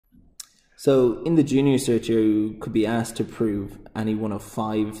So in the junior cert, you could be asked to prove any one of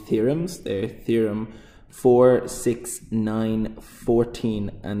 5 theorems. They're theorem 4, 6, 9,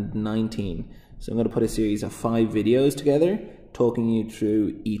 14, and 19. So I'm going to put a series of 5 videos together, talking you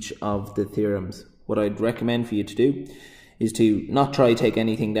through each of the theorems. What I'd recommend for you to do is to not try to take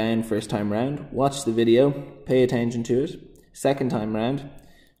anything down first time round. Watch the video, pay attention to it. Second time round,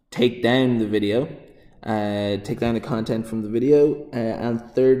 take down the video, take down the content from the video, and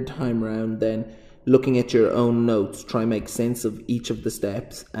third time round then looking at your own notes, try and make sense of each of the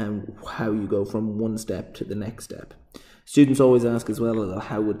steps and how you go from one step to the next step. Students always ask as well,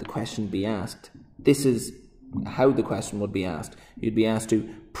 how would the question be asked? This is how the question would be asked. You'd be asked to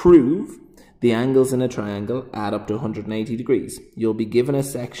prove the angles in a triangle add up to 180 degrees. You'll be given a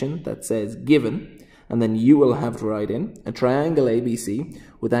section that says given, and then you will have to write in a triangle ABC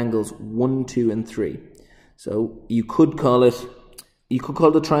with angles 1, 2, and 3. So you could call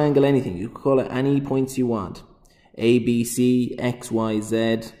the triangle anything. You could call it any points you want. A, B, C, X, Y,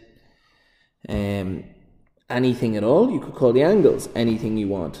 Z, anything at all. You could call the angles anything you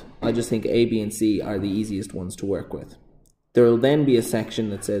want. I just think A, B, and C are the easiest ones to work with. There will then be a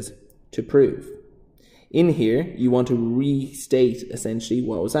section that says to prove. In here, you want to restate essentially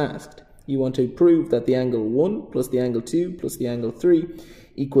what was asked. You want to prove that the angle 1 plus the angle 2 plus the angle 3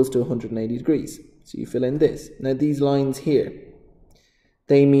 equals to 180 degrees. So you fill in this. Now these lines here,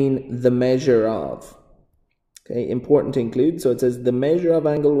 they mean the measure of. Okay, important to include. So it says the measure of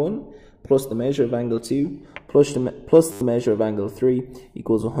angle 1 plus the measure of angle 2 plus the measure of angle 3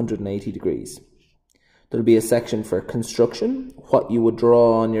 equals 180 degrees. There'll be a section for construction, what you would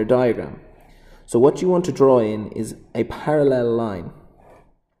draw on your diagram. So what you want to draw in is a parallel line.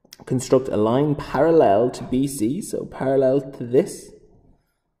 Construct a line parallel to BC, so parallel to this.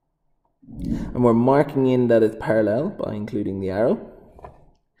 And we're marking in that it's parallel by including the arrow.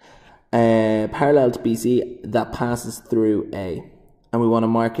 Parallel to BC that passes through A. And we want to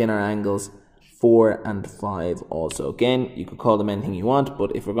mark in our angles 4 and 5 also. Again, you could call them anything you want,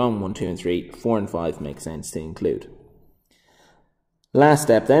 but if we're going 1, 2, and 3, 4 and 5 makes sense to include. Last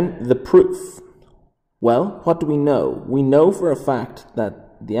step then, the proof. Well, what do we know? We know for a fact that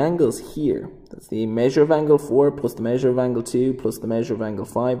the angles here, that's the measure of angle 4 plus the measure of angle 2 plus the measure of angle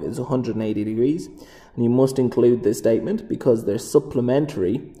 5 is 180 degrees. And you must include this statement because they're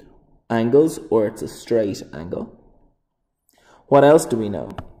supplementary angles or it's a straight angle. What else do we know?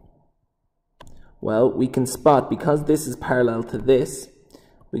 Well, we can spot, because this is parallel to this,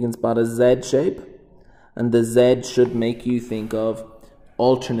 we can spot a Z shape, and the Z should make you think of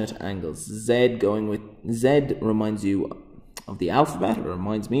alternate angles. Z reminds you of the alphabet, or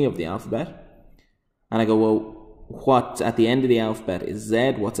reminds me of the alphabet. And I go, well, what's at the end of the alphabet is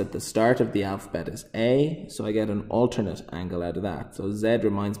Z, what's at the start of the alphabet is A, so I get an alternate angle out of that. So Z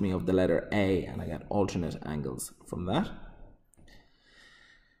reminds me of the letter A, and I get alternate angles from that.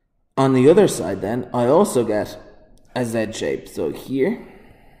 On the other side then, I also get a Z shape. So here,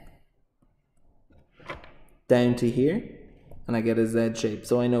 down to here, and I get a Z shape.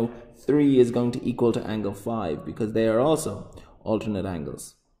 So I know 3 is going to equal to angle 5 because they are also alternate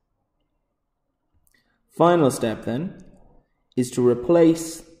angles. Final step then is to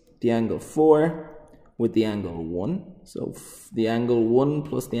replace the angle 4 with the angle 1. So the angle 1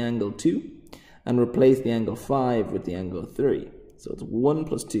 plus the angle 2, and replace the angle 5 with the angle 3. So it's 1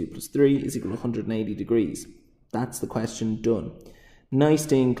 plus 2 plus 3 is equal to 180 degrees. That's the question done. Nice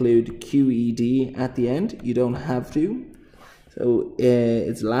to include QED at the end. You don't have to. So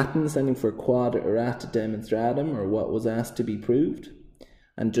it's Latin standing for quod erat demonstratum, or what was asked to be proved.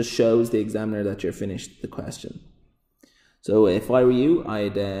 And just shows the examiner that you're finished the question. So if I were you,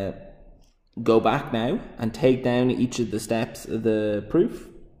 I'd go back now and take down each of the steps of the proof.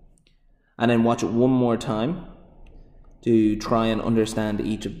 And then watch it one more time to try and understand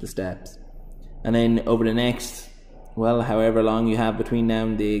each of the steps. And then over the next, well, however long you have between now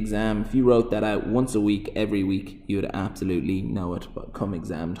and the exam, if you wrote that out once a week, every week, you would absolutely know it come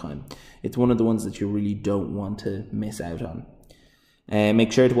exam time. It's one of the ones that you really don't want to miss out on.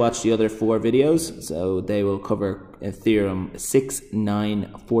 Make sure to watch the other 4 videos, so they will cover theorem 6,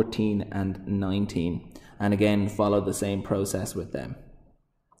 9, 14, and 19. And again, follow the same process with them.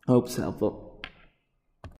 Hope it's helpful.